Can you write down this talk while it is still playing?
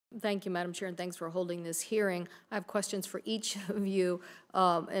Thank you, Madam Chair, and thanks for holding this hearing. I have questions for each of you,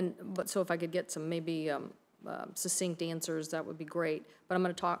 so if I could get some maybe succinct answers, that would be great. But I'm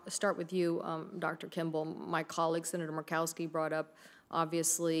going to start with you, Dr. Kimball. My colleague, Senator Murkowski, brought up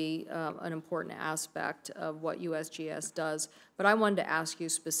obviously an important aspect of what USGS does. But I wanted to ask you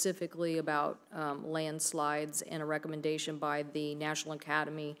specifically about landslides and a recommendation by the National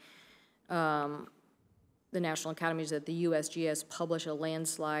Academy. The National Academies that the USGS publish a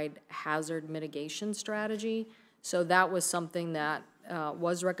landslide hazard mitigation strategy. So that was something that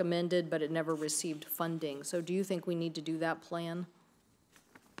was recommended, but it never received funding. So do you think we need to do that plan?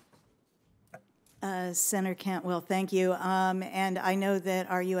 Senator Cantwell, thank you. And I know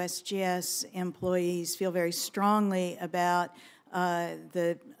that our USGS employees feel very strongly about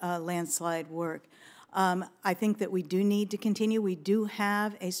the landslide work. I think that we do need to continue. We do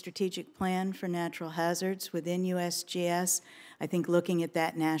have a strategic plan for natural hazards within USGS. I think looking at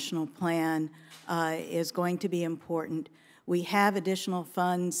that national plan is going to be important. We have additional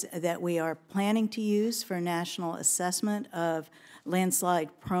funds that we are planning to use for national assessment of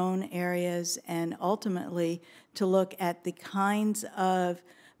landslide-prone areas and ultimately to look at the kinds of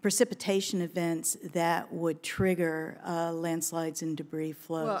precipitation events that would trigger landslides and debris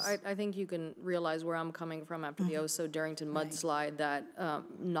flows. Well, I think you can realize where I'm coming from after the Oso-Darrington mudslide, that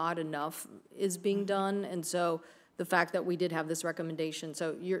not enough is being done, and so the fact that we did have this recommendation,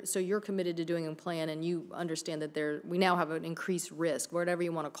 so you're committed to doing a plan, and you understand that we now have an increased risk, whatever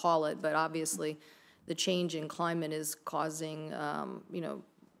you want to call it, but obviously the change in climate is causing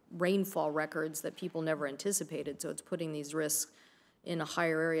rainfall records that people never anticipated, so it's putting these risks in a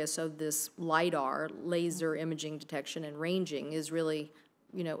higher area. So this LIDAR, laser imaging detection and ranging, is really,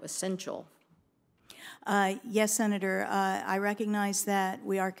 essential. Yes, Senator. I recognize that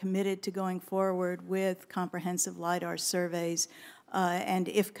we are committed to going forward with comprehensive LIDAR surveys, and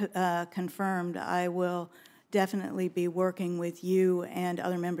if confirmed, I will definitely be working with you and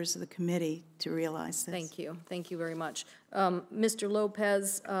other members of the committee to realize this. Thank you. Thank you very much. Mr.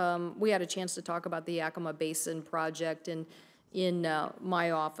 Lopez, we had a chance to talk about the Yakima Basin project in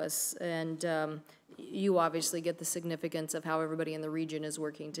my office, and you obviously get the significance of how everybody in the region is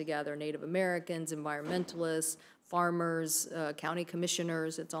working together, Native Americans, environmentalists, farmers, county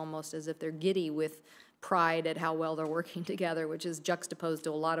commissioners. It's almost as if they're giddy with pride at how well they're working together, which is juxtaposed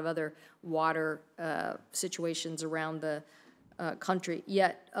to a lot of other water situations around the country.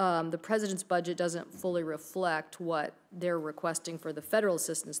 Yet the president's budget doesn't fully reflect what they're requesting for the federal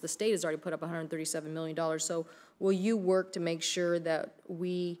assistance. The state has already put up $137 million. So will you work to make sure that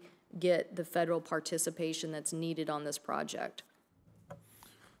we get the federal participation that's needed on this project?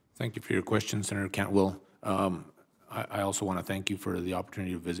 Thank you for your question, Senator Cantwell. I also want to thank you for the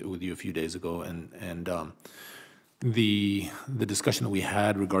opportunity to visit with you a few days ago, and the discussion that we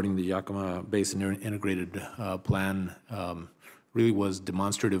had regarding the Yakima Basin Integrated Plan really was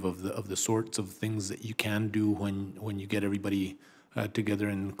demonstrative of the sorts of things that you can do when you get everybody together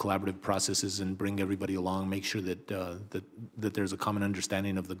in collaborative processes and bring everybody along, make sure that that there's a common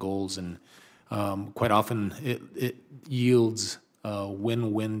understanding of the goals, and quite often it yields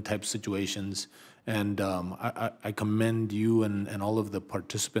win-win type situations. And I commend you and all of the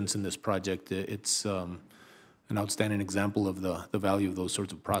participants in this project. It's an outstanding example of the value of those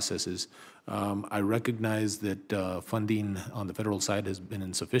sorts of processes. I recognize that funding on the federal side has been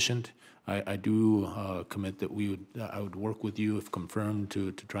insufficient. I do commit that I would work with you, if confirmed,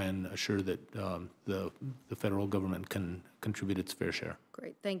 to try and assure that the federal government can contribute its fair share.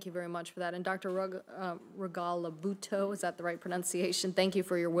 Great, thank you very much for that. And Dr. Regalabuto, is that the right pronunciation? Thank you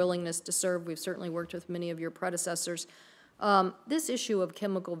for your willingness to serve. We've certainly worked with many of your predecessors. This issue of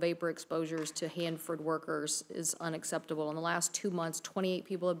chemical vapor exposures to Hanford workers is unacceptable. In the last 2 months, 28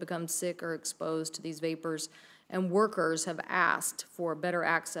 people have become sick or exposed to these vapors, and workers have asked for better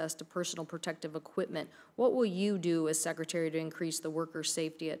access to personal protective equipment. What will you do as Secretary to increase the worker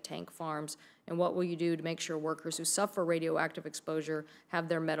safety at tank farms, and what will you do to make sure workers who suffer radioactive exposure have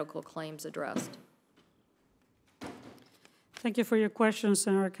their medical claims addressed? Thank you for your question,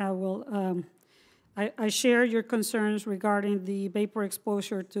 Senator Caldwell. I share your concerns regarding the vapor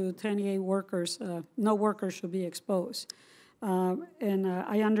exposure to 28 workers. No workers should be exposed. And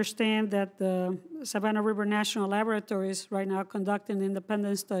I understand that the Savannah River National Laboratory is right now conducting an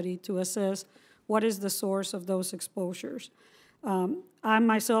independent study to assess what is the source of those exposures. I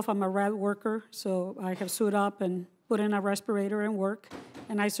myself, I'm a rad worker, so I have suited up and put in a respirator and work.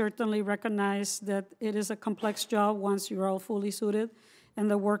 And I certainly recognize that it is a complex job once you're all fully suited, and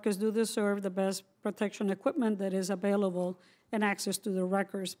the workers do deserve the best protection equipment that is available and access to the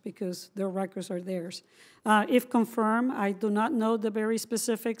records because their records are theirs. If confirmed, I do not know the very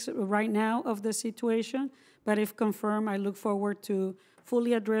specifics right now of the situation, but if confirmed, I look forward to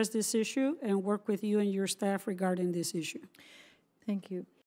fully address this issue and work with you and your staff regarding this issue. Thank you.